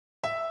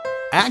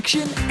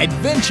Action,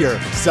 adventure,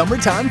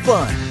 summertime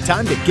fun.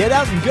 Time to get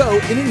out and go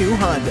in a new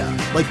Honda.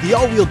 Like the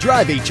all-wheel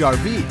drive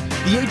HR-V.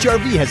 The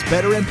HR-V has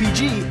better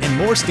MPG and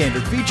more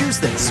standard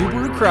features than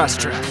Subaru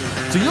Crosstrek.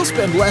 So you'll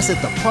spend less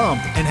at the pump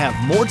and have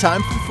more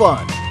time for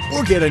fun.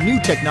 Or get a new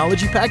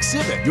Technology Pack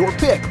Civic. Your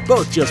pick,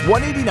 both just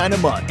 $189 a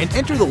month. And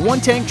enter the One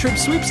Tank Trip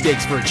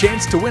Sweepstakes for a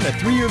chance to win a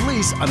 3-year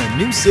lease on a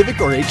new Civic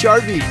or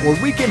HR-V. Or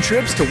weekend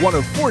trips to one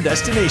of 4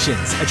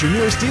 destinations at your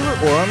nearest dealer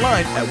or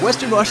online at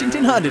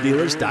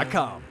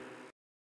westernwashingtonhondadealers.com.